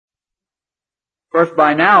Of course,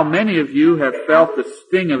 by now, many of you have felt the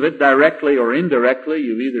sting of it directly or indirectly.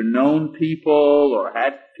 You've either known people or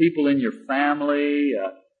had people in your family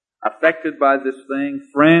affected by this thing,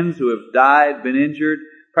 friends who have died, been injured.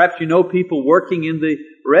 Perhaps you know people working in the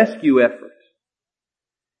rescue effort.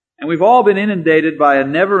 And we've all been inundated by a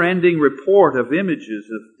never-ending report of images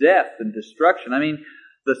of death and destruction. I mean,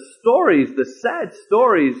 the stories, the sad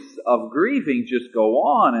stories of grieving just go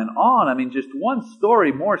on and on. I mean, just one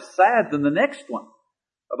story more sad than the next one.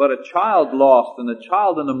 About a child lost and a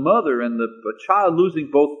child and a mother and a child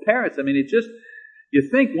losing both parents. I mean, you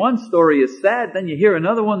think one story is sad, then you hear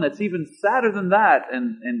another one that's even sadder than that.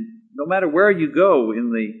 And no matter where you go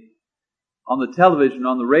on the television,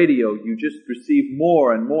 on the radio, you just receive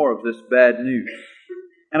more and more of this bad news.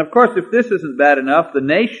 And of course, if this isn't bad enough, the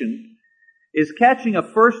nation is catching a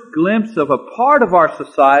first glimpse of a part of our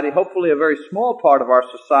society, hopefully a very small part of our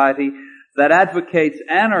society, that advocates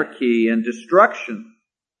anarchy and destruction.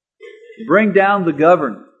 Bring down the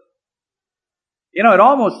government. You know, it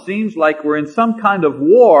almost seems like we're in some kind of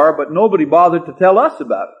war, but nobody bothered to tell us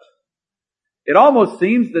about it. It almost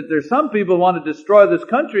seems that there's some people who want to destroy this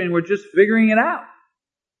country and we're just figuring it out.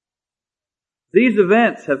 These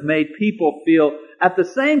events have made people feel at the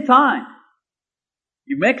same time.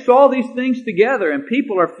 You mix all these things together and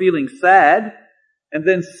people are feeling sad and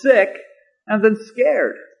then sick and then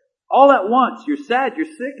scared. All at once. You're sad, you're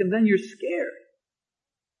sick, and then you're scared.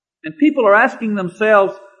 And people are asking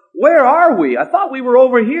themselves, where are we? I thought we were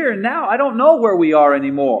over here and now I don't know where we are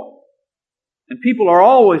anymore. And people are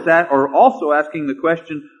also asking the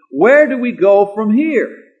question, where do we go from here?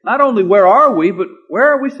 Not only where are we, but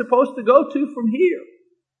where are we supposed to go to from here?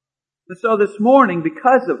 And so this morning,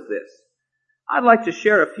 because of this, I'd like to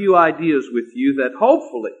share a few ideas with you that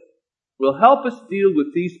hopefully will help us deal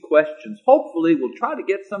with these questions. Hopefully we'll try to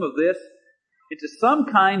get some of this into some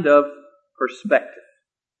kind of perspective.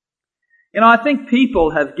 You know, I think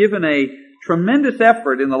people have given a tremendous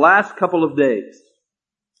effort in the last couple of days.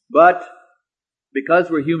 But because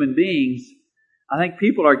we're human beings, I think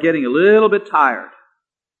people are getting a little bit tired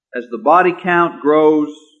as the body count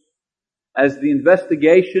grows, as the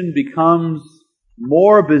investigation becomes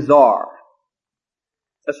more bizarre.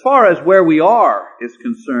 As far as where we are is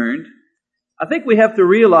concerned, I think we have to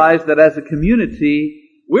realize that as a community,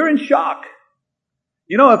 we're in shock.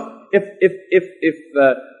 You know, if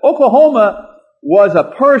Oklahoma was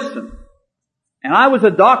a person, and I was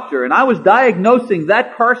a doctor, and I was diagnosing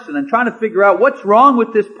that person and trying to figure out what's wrong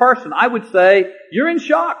with this person, I would say, you're in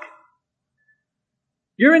shock.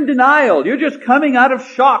 You're in denial. You're just coming out of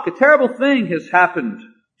shock. A terrible thing has happened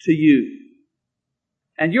to you.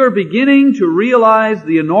 And you're beginning to realize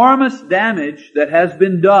the enormous damage that has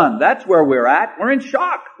been done. That's where we're at. We're in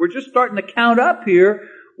shock. We're just starting to count up here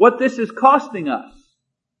what this is costing us.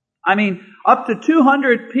 I mean, up to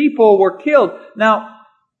 200 people were killed. Now,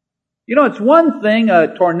 you know, it's one thing,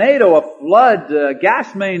 a tornado, a flood, a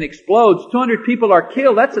gas main explodes, 200 people are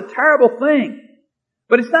killed. That's a terrible thing.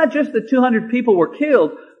 But it's not just that 200 people were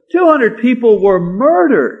killed. 200 people were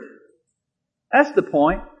murdered. That's the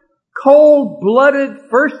point. Cold-blooded,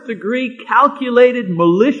 first-degree, calculated,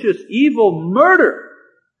 malicious, evil murder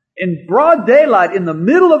in broad daylight in the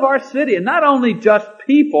middle of our city. And not only just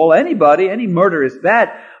people, anybody, any murder is bad,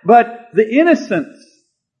 but the innocent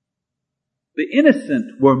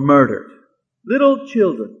were murdered. Little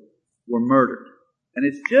children were murdered. And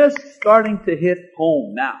it's just starting to hit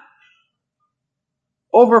home now.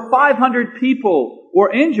 Over 500 people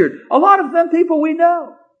were injured. A lot of them people we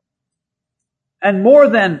know. And more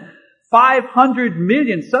than 500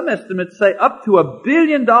 million, some estimates say up to $1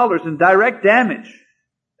 billion in direct damage.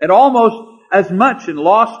 And almost as much in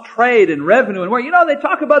lost trade and revenue and where. You know, they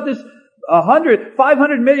talk about this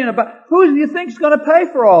 500 million. About who do you think is going to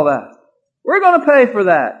pay for all that? We're going to pay for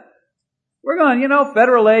that. We're going,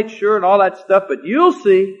 federal aid, sure, and all that stuff, but you'll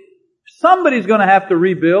see. Somebody's going to have to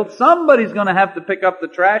rebuild. Somebody's going to have to pick up the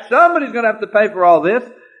trash. Somebody's going to have to pay for all this.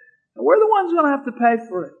 And we're the ones going to have to pay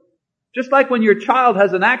for it. Just like when your child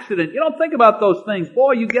has an accident, you don't think about those things.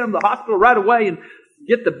 Boy, you get them to the hospital right away and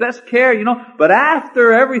get the best care, But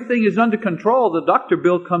after everything is under control, the doctor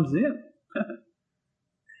bill comes in.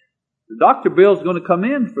 The doctor bill is going to come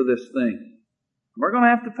in for this thing. We're going to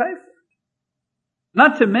have to pay for it.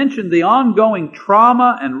 Not to mention the ongoing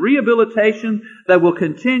trauma and rehabilitation that will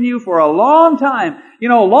continue for a long time.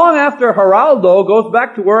 Long after Geraldo goes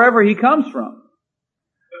back to wherever he comes from.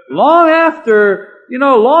 Long after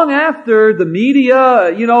the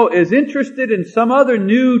media, is interested in some other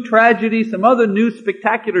new tragedy, some other new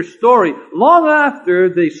spectacular story. Long after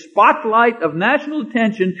the spotlight of national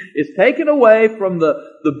attention is taken away from the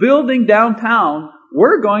building downtown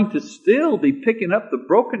we're going to still be picking up the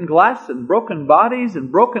broken glass and broken bodies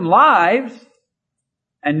and broken lives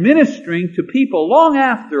and ministering to people long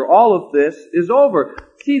after all of this is over.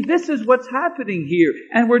 See, this is what's happening here.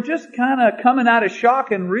 And we're just kind of coming out of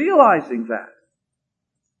shock and realizing that.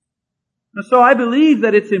 And so I believe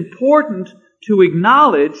that it's important to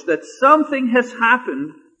acknowledge that something has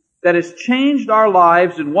happened that has changed our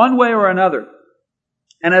lives in one way or another.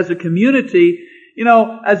 And as a community,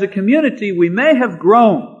 we may have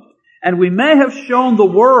grown and we may have shown the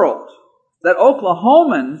world that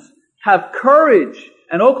Oklahomans have courage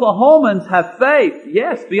and Oklahomans have faith.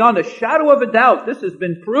 Yes, beyond a shadow of a doubt, this has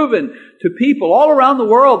been proven to people all around the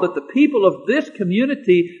world that the people of this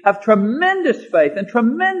community have tremendous faith and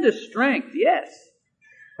tremendous strength. Yes.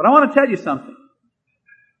 But I want to tell you something.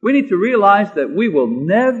 We need to realize that we will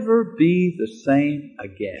never be the same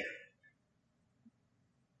again.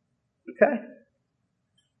 Okay?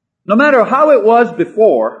 No matter how it was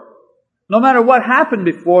before, no matter what happened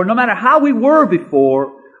before, no matter how we were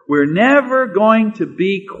before, we're never going to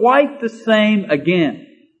be quite the same again.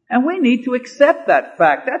 And we need to accept that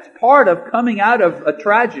fact. That's part of coming out of a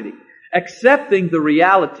tragedy. Accepting the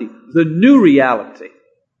reality, the new reality.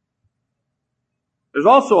 There's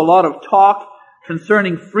also a lot of talk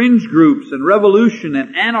concerning fringe groups and revolution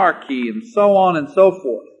and anarchy and so on and so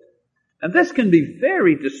forth. And this can be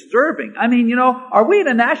very disturbing. I mean, are we in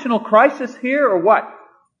a national crisis here or what?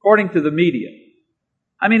 According to the media.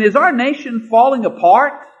 I mean, is our nation falling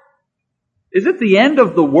apart? Is it the end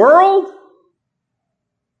of the world?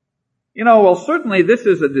 Well, certainly this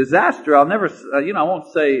is a disaster. I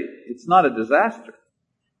won't say it's not a disaster.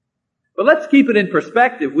 But let's keep it in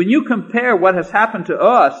perspective. When you compare what has happened to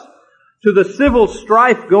us to the civil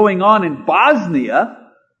strife going on in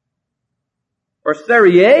Bosnia or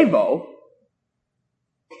Sarajevo,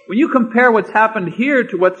 when you compare what's happened here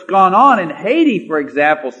to what's gone on in Haiti, for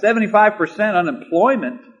example, 75%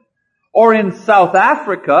 unemployment, or in South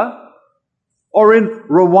Africa, or in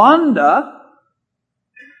Rwanda,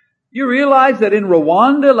 you realize that in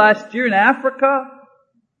Rwanda last year in Africa,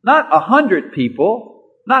 not 100 people,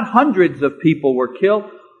 not hundreds of people were killed,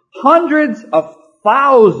 hundreds of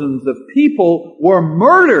thousands of people were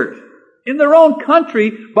murdered in their own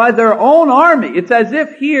country by their own army. It's as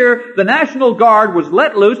if here the National Guard was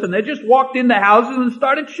let loose and they just walked into houses and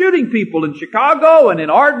started shooting people in Chicago and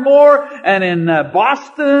in Ardmore and in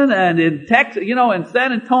Boston and in Texas, in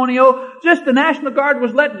San Antonio. Just the National Guard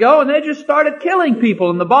was let go and they just started killing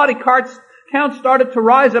people, and the body count started to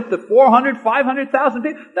rise up to 400, 500,000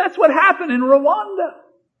 people. That's what happened in Rwanda.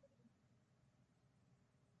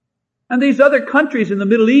 And these other countries in the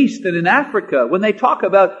Middle East and in Africa, when they talk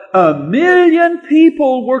about 1 million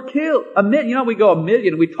people were killed, we go 1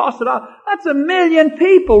 million, we toss it off. That's 1 million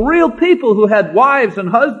people, real people who had wives and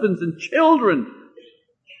husbands and children.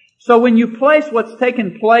 So when you place what's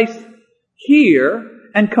taken place here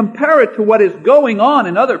and compare it to what is going on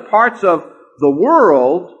in other parts of the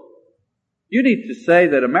world, you need to say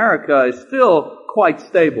that America is still quite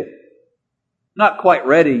stable. Not quite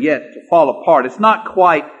ready yet to fall apart. It's not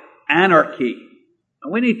quite anarchy.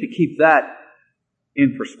 And we need to keep that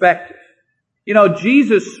in perspective.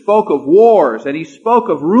 Jesus spoke of wars, and He spoke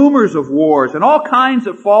of rumors of wars and all kinds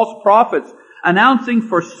of false prophets announcing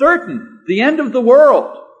for certain the end of the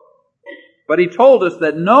world. But He told us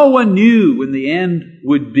that no one knew when the end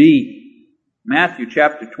would be. Matthew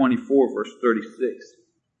chapter 24, verse 36.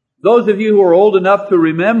 Those of you who are old enough to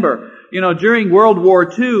remember, during World War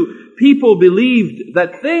II, people believed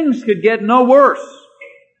that things could get no worse.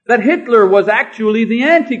 That Hitler was actually the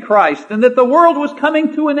Antichrist and that the world was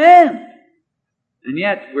coming to an end. And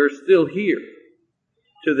yet we're still here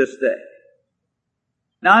to this day.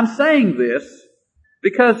 Now I'm saying this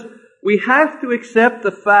because we have to accept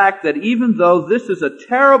the fact that even though this is a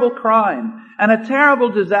terrible crime and a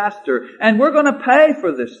terrible disaster, and we're going to pay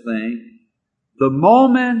for this thing, the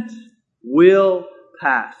moment will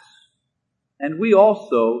pass. And we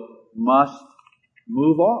also must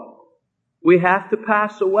move on. We have to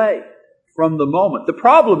pass away from the moment. The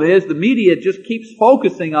problem is the media just keeps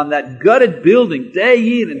focusing on that gutted building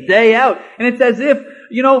day in and day out. And it's as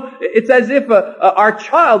if, our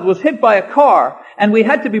child was hit by a car and we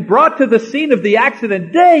had to be brought to the scene of the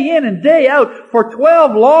accident day in and day out. For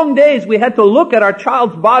 12 long days we had to look at our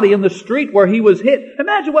child's body in the street where he was hit.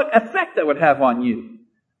 Imagine what effect that would have on you.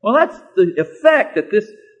 Well, that's the effect that this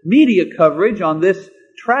media coverage on this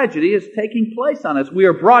tragedy is taking place on us. We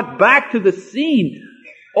are brought back to the scene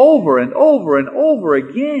over and over and over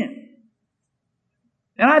again.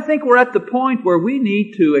 And I think we're at the point where we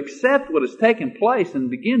need to accept what has taken place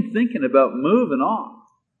and begin thinking about moving on.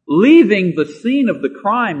 leaving the scene of the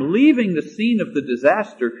crime, leaving the scene of the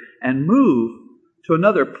disaster, and move to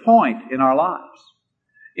another point in our lives.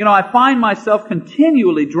 I find myself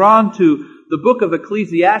continually drawn to the book of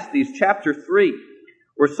Ecclesiastes, chapter 3,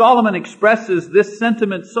 where Solomon expresses this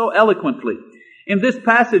sentiment so eloquently. In this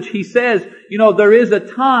passage, he says, there is a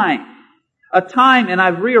time, and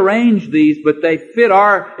I've rearranged these, but they fit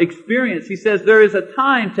our experience. He says there is a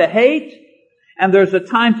time to hate, and there's a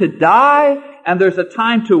time to die, and there's a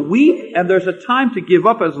time to weep, and there's a time to give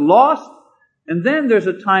up as lost, and then there's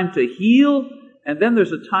a time to heal, and then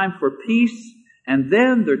there's a time for peace, and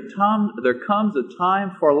then there comes a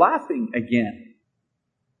time for laughing again.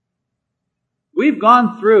 We've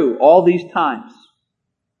gone through all these times.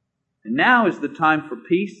 And now is the time for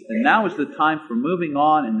peace, and now is the time for moving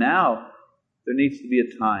on, and now there needs to be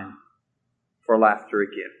a time for laughter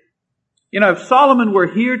again. If Solomon were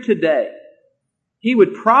here today, he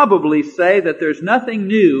would probably say that there's nothing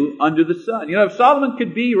new under the sun. If Solomon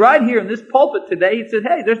could be right here in this pulpit today, he'd say,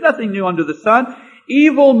 hey, there's nothing new under the sun.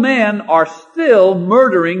 Evil men are still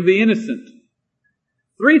murdering the innocent.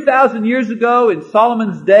 3,000 years ago in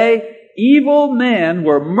Solomon's day, evil men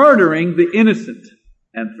were murdering the innocent.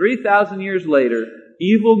 And 3,000 years later,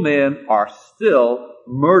 evil men are still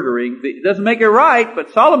murdering. It doesn't make it right,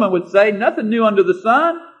 but Solomon would say, nothing new under the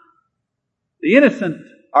sun. The innocent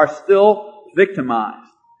are still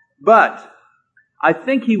victimized. But I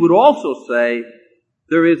think he would also say,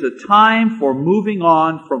 there is a time for moving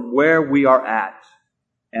on from where we are at.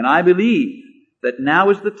 And I believe that now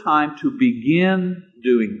is the time to begin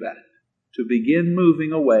doing that. To begin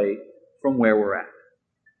moving away from where we're at.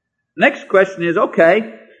 Next question is,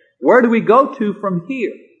 okay, where do we go to from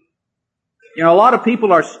here? A lot of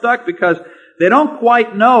people are stuck because they don't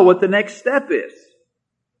quite know what the next step is.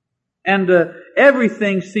 And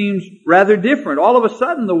everything seems rather different. All of a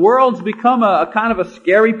sudden, the world's become a kind of a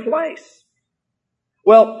scary place.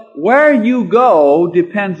 Well, where you go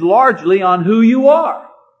depends largely on who you are.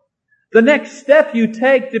 The next step you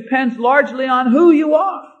take depends largely on who you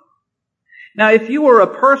are. Now, if you are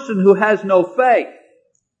a person who has no faith,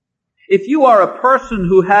 if you are a person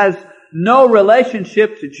who has no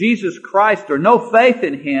relationship to Jesus Christ or no faith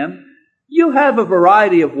in Him, you have a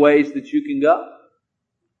variety of ways that you can go.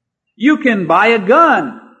 You can buy a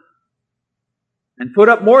gun and put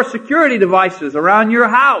up more security devices around your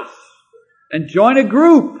house and join a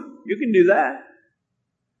group. You can do that.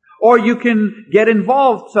 Or you can get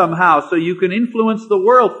involved somehow so you can influence the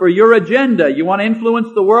world for your agenda. You want to influence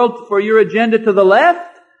the world for your agenda to the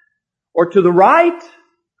left or to the right?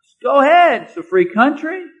 Go ahead. It's a free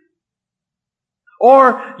country.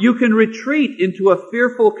 Or you can retreat into a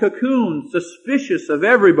fearful cocoon, suspicious of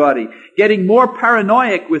everybody, getting more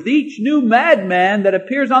paranoid with each new madman that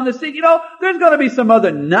appears on the scene. There's going to be some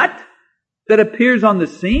other nut that appears on the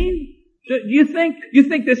scene. Do you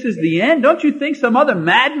think this is the end? Don't you think some other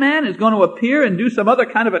madman is going to appear and do some other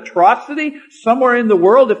kind of atrocity somewhere in the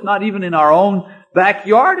world, if not even in our own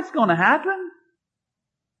backyard? It's going to happen.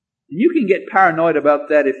 And you can get paranoid about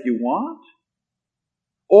that if you want.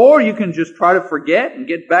 Or you can just try to forget and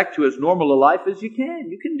get back to as normal a life as you can.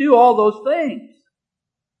 You can do all those things.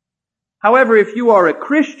 However, if you are a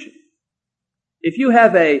Christian, if you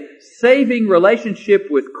have a saving relationship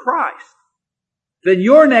with Christ, then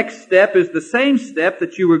your next step is the same step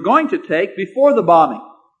that you were going to take before the bombing.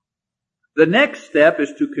 The next step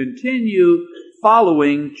is to continue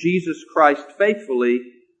following Jesus Christ faithfully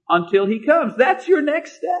until He comes. That's your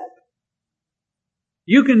next step.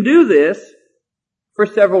 You can do this for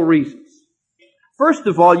several reasons. First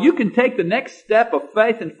of all, you can take the next step of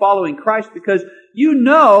faith in following Christ because you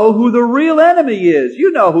know who the real enemy is.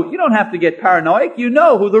 You don't have to get paranoid. You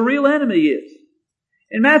know who the real enemy is.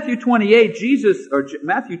 In Matthew 10:28,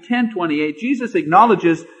 Jesus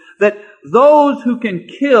acknowledges that those who can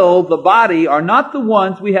kill the body are not the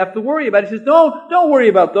ones we have to worry about. He says, don't worry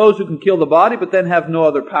about those who can kill the body but then have no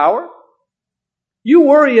other power. You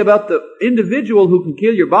worry about the individual who can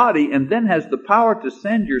kill your body and then has the power to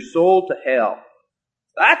send your soul to hell.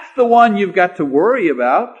 That's the one you've got to worry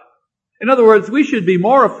about. In other words, we should be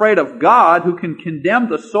more afraid of God who can condemn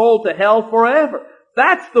the soul to hell forever.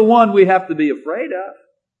 That's the one we have to be afraid of.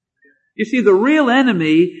 You see, the real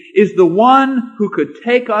enemy is the one who could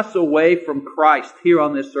take us away from Christ here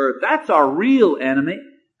on this earth. That's our real enemy.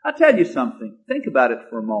 I'll tell you something. Think about it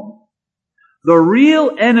for a moment. The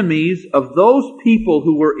real enemies of those people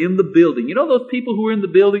who were in the building. You know those people who were in the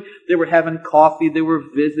building? They were having coffee, they were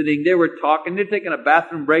visiting, they were talking, they were taking a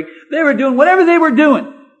bathroom break. They were doing whatever they were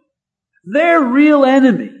doing. Their real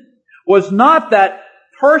enemy was not that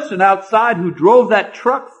person outside who drove that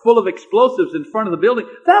truck full of explosives in front of the building.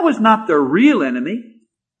 That was not their real enemy.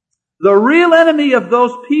 The real enemy of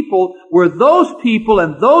those people were those people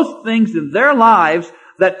and those things in their lives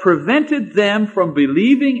that prevented them from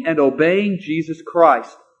believing and obeying Jesus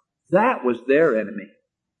Christ. That was their enemy.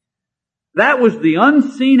 That was the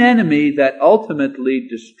unseen enemy that ultimately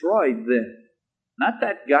destroyed them. Not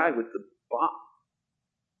that guy with the bomb.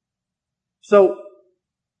 So,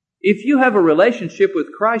 if you have a relationship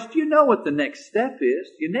with Christ, you know what the next step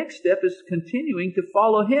is. Your next step is continuing to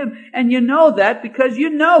follow Him. And you know that because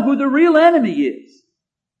you know who the real enemy is.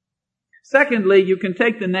 Secondly, you can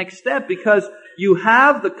take the next step because you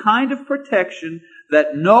have the kind of protection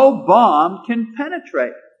that no bomb can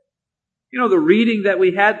penetrate. You know the reading that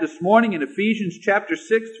we had this morning in Ephesians chapter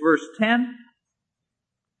 6, verse 10?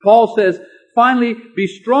 Paul says, "Finally, be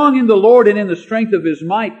strong in the Lord and in the strength of His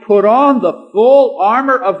might. Put on the full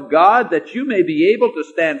armor of God that you may be able to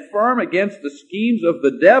stand firm against the schemes of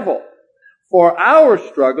the devil. For our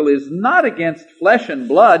struggle is not against flesh and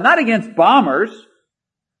blood, not against bombers,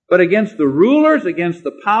 but against the rulers, against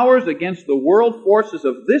the powers, against the world forces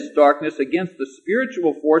of this darkness, against the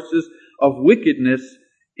spiritual forces of wickedness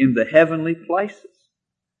in the heavenly places."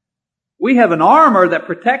 We have an armor that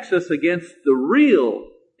protects us against the real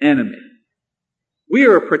enemy. We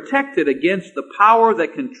are protected against the power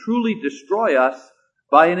that can truly destroy us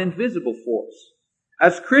by an invisible force.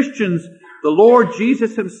 As Christians, the Lord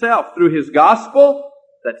Jesus Himself, through His gospel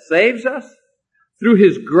that saves us, through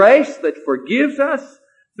His grace that forgives us,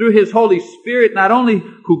 through His Holy Spirit, not only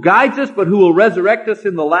who guides us, but who will resurrect us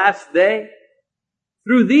in the last day,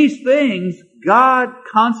 through these things, God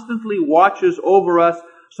constantly watches over us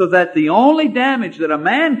so that the only damage that a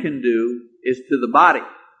man can do is to the body.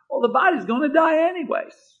 Well, the body's going to die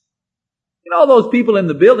anyways. You know, those people in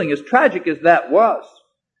the building, as tragic as that was,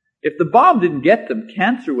 if the bomb didn't get them,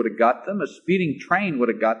 cancer would have got them, a speeding train would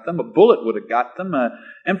have got them, a bullet would have got them,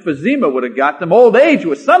 emphysema would have got them, old age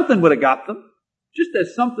was something would have got them, just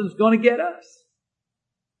as something's going to get us.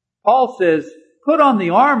 Paul says, put on the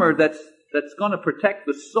armor that's going to protect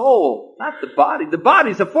the soul, not the body. The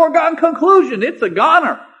body's a foregone conclusion. It's a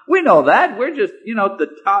goner. We know that. We're just,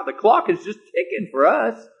 the clock is just ticking for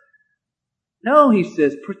us. No, he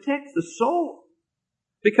says, protect the soul.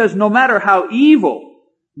 Because no matter how evil,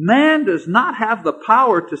 man does not have the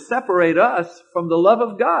power to separate us from the love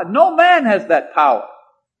of God. No man has that power.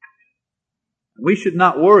 We should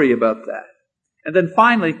not worry about that. And then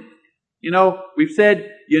finally, we've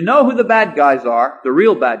said, you know who the bad guys are, the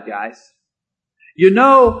real bad guys. You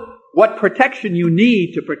know what protection you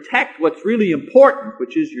need to protect what's really important,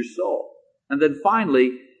 which is your soul. And then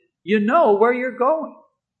finally, you know where you're going.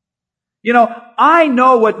 I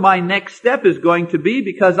know what my next step is going to be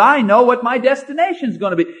because I know what my destination is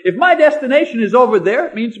going to be. If my destination is over there,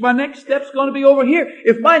 it means my next step's going to be over here.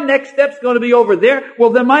 If my next step's going to be over there,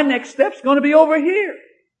 well then my next step's going to be over here.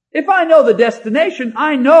 If I know the destination,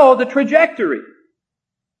 I know the trajectory.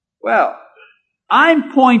 Well,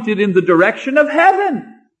 I'm pointed in the direction of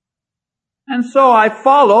heaven. And so I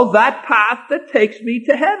follow that path that takes me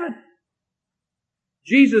to heaven.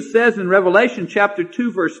 Jesus says in Revelation chapter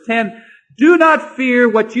 2 verse 10, "Do not fear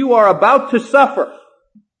what you are about to suffer."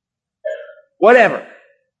 Whatever.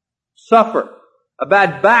 Suffer. A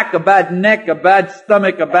bad back, a bad neck, a bad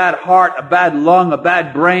stomach, a bad heart, a bad lung, a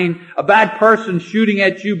bad brain, a bad person shooting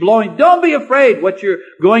at you, blowing. Don't be afraid what you're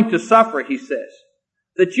going to suffer, he says,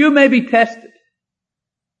 that you may be tested.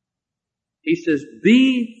 He says,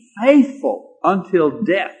 be faithful until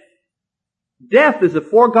death. Death is a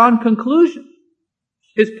foregone conclusion.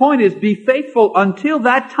 His point is, be faithful until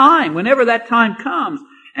that time, whenever that time comes,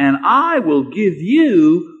 and I will give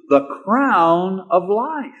you the crown of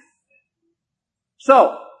life.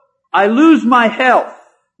 So, I lose my health.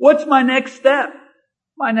 What's my next step?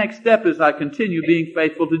 My next step is I continue being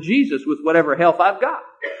faithful to Jesus with whatever health I've got.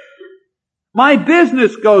 My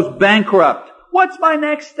business goes bankrupt. What's my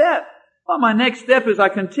next step? Well, my next step is I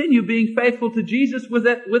continue being faithful to Jesus with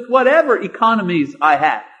whatever economies I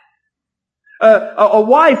have. A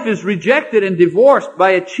wife is rejected and divorced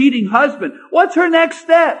by a cheating husband. What's her next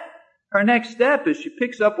step? Her next step is she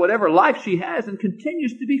picks up whatever life she has and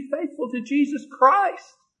continues to be faithful to Jesus Christ.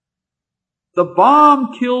 The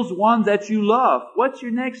bomb kills one that you love. What's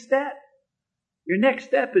your next step? Your next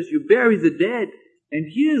step is you bury the dead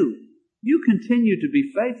and you continue to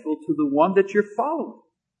be faithful to the one that you're following.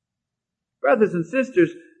 Brothers and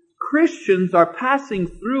sisters, Christians are passing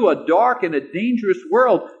through a dark and a dangerous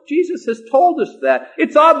world. Jesus has told us that.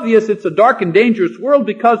 It's obvious it's a dark and dangerous world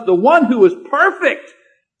because the one who is perfect,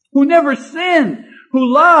 who never sinned,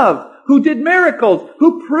 who loved, who did miracles,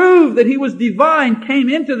 who proved that He was divine, came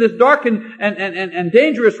into this dark and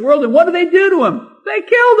dangerous world. And what did they do to Him? They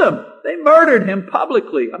killed Him. They murdered Him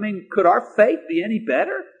publicly. I mean, could our fate be any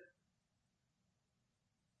better?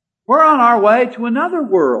 We're on our way to another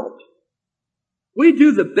world. We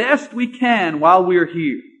do the best we can while we're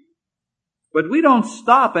here. But we don't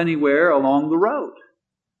stop anywhere along the road.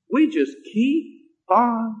 We just keep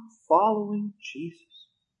on following Jesus.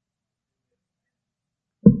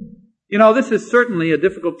 You know, this is certainly a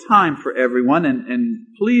difficult time for everyone, and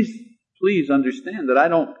please understand that I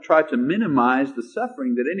don't try to minimize the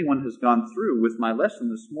suffering that anyone has gone through with my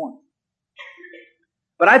lesson this morning.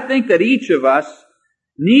 But I think that each of us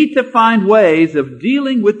need to find ways of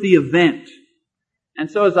dealing with the event.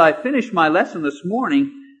 And so as I finish my lesson this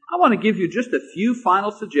morning, I want to give you just a few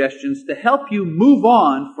final suggestions to help you move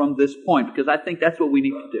on from this point, because I think that's what we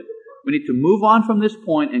need to do. We need to move on from this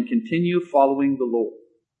point and continue following the Lord.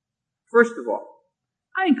 First of all,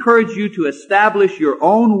 I encourage you to establish your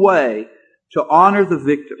own way to honor the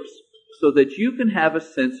victims so that you can have a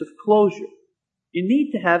sense of closure. You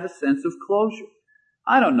need to have a sense of closure.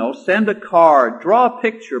 I don't know, send a card, draw a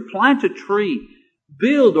picture, plant a tree,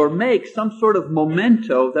 build or make some sort of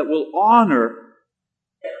memento that will honor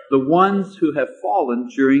the ones who have fallen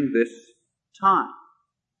during this time.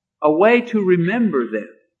 A way to remember them.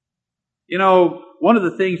 You know, one of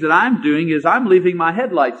the things that I'm doing is I'm leaving my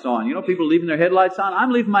headlights on. You know, people leaving their headlights on.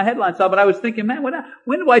 I'm leaving my headlights on, but I was thinking, man,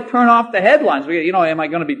 when do I turn off the headlights? You know, am I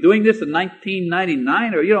going to be doing this in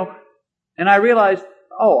 1999 or, you know? And I realized,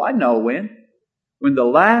 oh, I know when. When the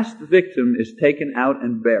last victim is taken out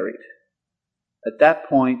and buried. At that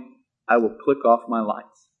point, I will click off my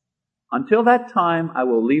lights. Until that time, I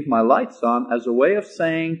will leave my lights on as a way of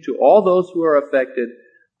saying to all those who are affected,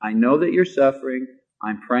 I know that you're suffering.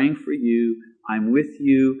 I'm praying for you. I'm with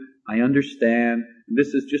you. I understand. This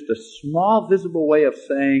is just a small visible way of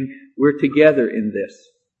saying we're together in this.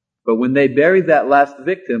 But when they bury that last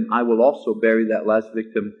victim, I will also bury that last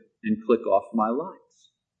victim and click off my lights.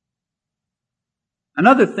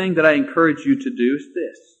 Another thing that I encourage you to do is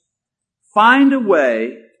this. Find a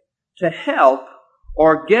way to help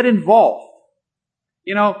or get involved.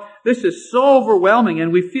 You know, this is so overwhelming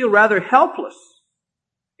and we feel rather helpless.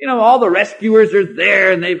 You know, all the rescuers are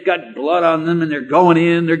there and they've got blood on them and they're going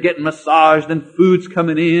in, they're getting massaged and food's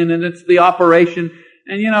coming in and it's the operation.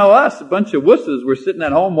 And you know, us, a bunch of wusses, we're sitting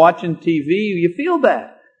at home watching TV. You feel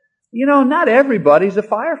that. You know, not everybody's a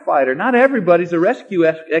firefighter. Not everybody's a rescue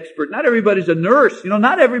expert. Not everybody's a nurse. You know,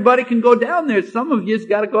 not everybody can go down there. Some of you's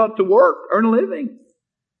got to go out to work, earn a living.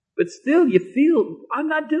 But still, you feel, I'm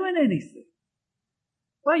not doing anything.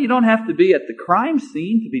 Well, you don't have to be at the crime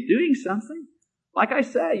scene to be doing something. Like I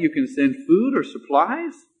say, you can send food or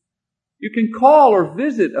supplies. You can call or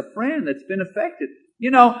visit a friend that's been affected.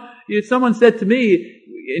 You know, someone said to me,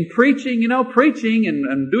 in preaching, preaching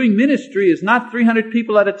and doing ministry is not 300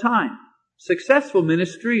 people at a time. Successful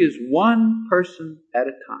ministry is one person at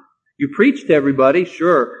a time. You preach to everybody,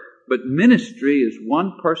 sure, but ministry is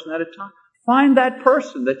one person at a time. Find that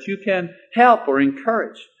person that you can help or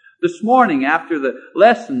encourage. This morning, after the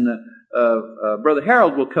lesson, Brother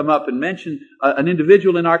Harold will come up and mention an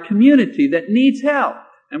individual in our community that needs help.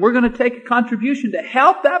 And we're going to take a contribution to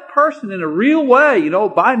help that person in a real way,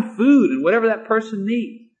 buying food and whatever that person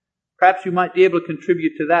needs. Perhaps you might be able to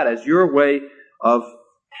contribute to that as your way of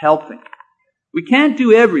helping. We can't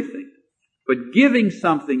do everything, but giving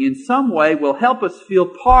something in some way will help us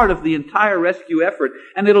feel part of the entire rescue effort,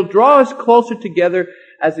 and it'll draw us closer together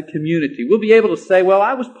as a community. We'll be able to say, well,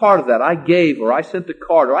 I was part of that. I gave, or I sent a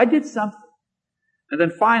card, or I did something. And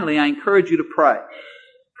then finally, I encourage you to pray.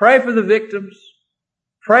 Pray for the victims.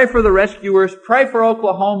 Pray for the rescuers. Pray for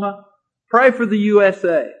Oklahoma. Pray for the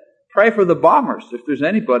USA. Pray for the bombers. If there's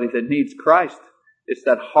anybody that needs Christ, it's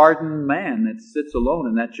that hardened man that sits alone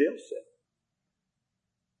in that jail cell.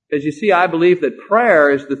 Because you see, I believe that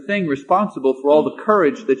prayer is the thing responsible for all the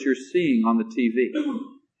courage that you're seeing on the TV.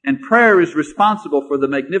 And prayer is responsible for the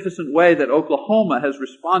magnificent way that Oklahoma has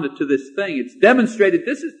responded to this thing. It's demonstrated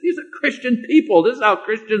these are Christian people. This is how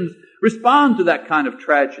Christians respond to that kind of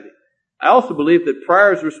tragedy. I also believe that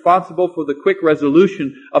prayer is responsible for the quick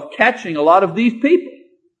resolution of catching a lot of these people.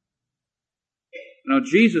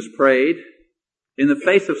 Jesus prayed in the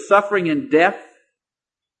face of suffering and death,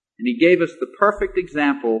 and He gave us the perfect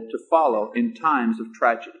example to follow in times of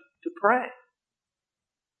tragedy, to pray.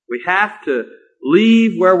 We have to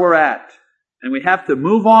leave where we're at, and we have to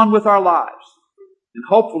move on with our lives. And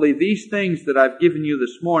hopefully these things that I've given you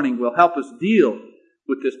this morning will help us deal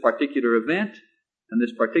with this particular event and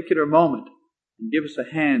this particular moment, and give us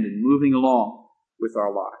a hand in moving along with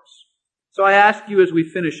our lives. So I ask you as we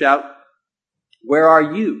finish out, Where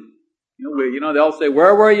are you? They all say,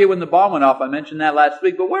 where were you when the bomb went off? I mentioned that last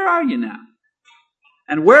week, but where are you now?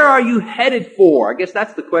 And where are you headed for? I guess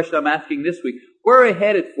that's the question I'm asking this week. Where are you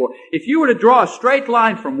headed for? If you were to draw a straight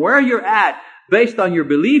line from where you're at, based on your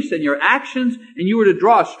beliefs and your actions, and you were to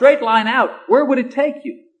draw a straight line out, where would it take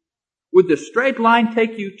you? Would the straight line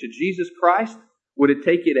take you to Jesus Christ? Would it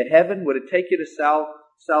take you to heaven? Would it take you to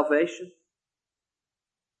salvation?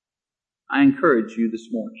 I encourage you this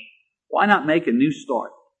morning. Why not make a new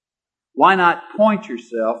start? Why not point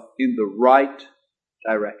yourself in the right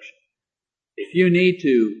direction? If you need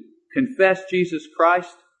to confess Jesus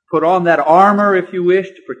Christ, put on that armor, if you wish,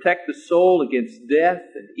 to protect the soul against death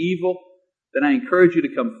and evil, then I encourage you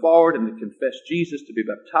to come forward and to confess Jesus, to be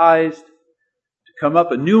baptized, to come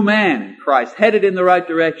up a new man in Christ, headed in the right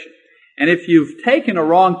direction. And if you've taken a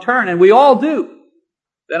wrong turn, and we all do,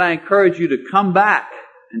 then I encourage you to come back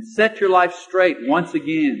and set your life straight once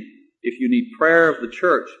again if you need prayer of the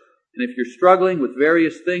church. And if you're struggling with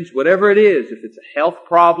various things, whatever it is, if it's a health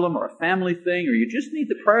problem or a family thing, or you just need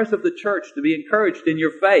the prayers of the church to be encouraged in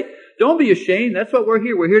your faith, don't be ashamed. That's what we're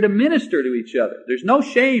here. We're here to minister to each other. There's no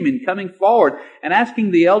shame in coming forward and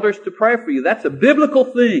asking the elders to pray for you. That's a biblical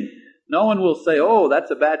thing. No one will say, oh,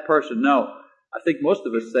 that's a bad person. No. I think most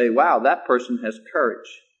of us say, wow, that person has courage.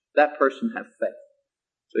 That person has faith.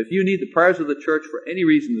 So if you need the prayers of the church for any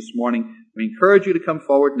reason this morning, we encourage you to come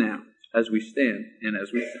forward now as we stand and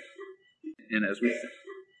as we sing. And as we sing.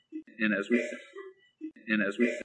 And as we sing. And as we sing.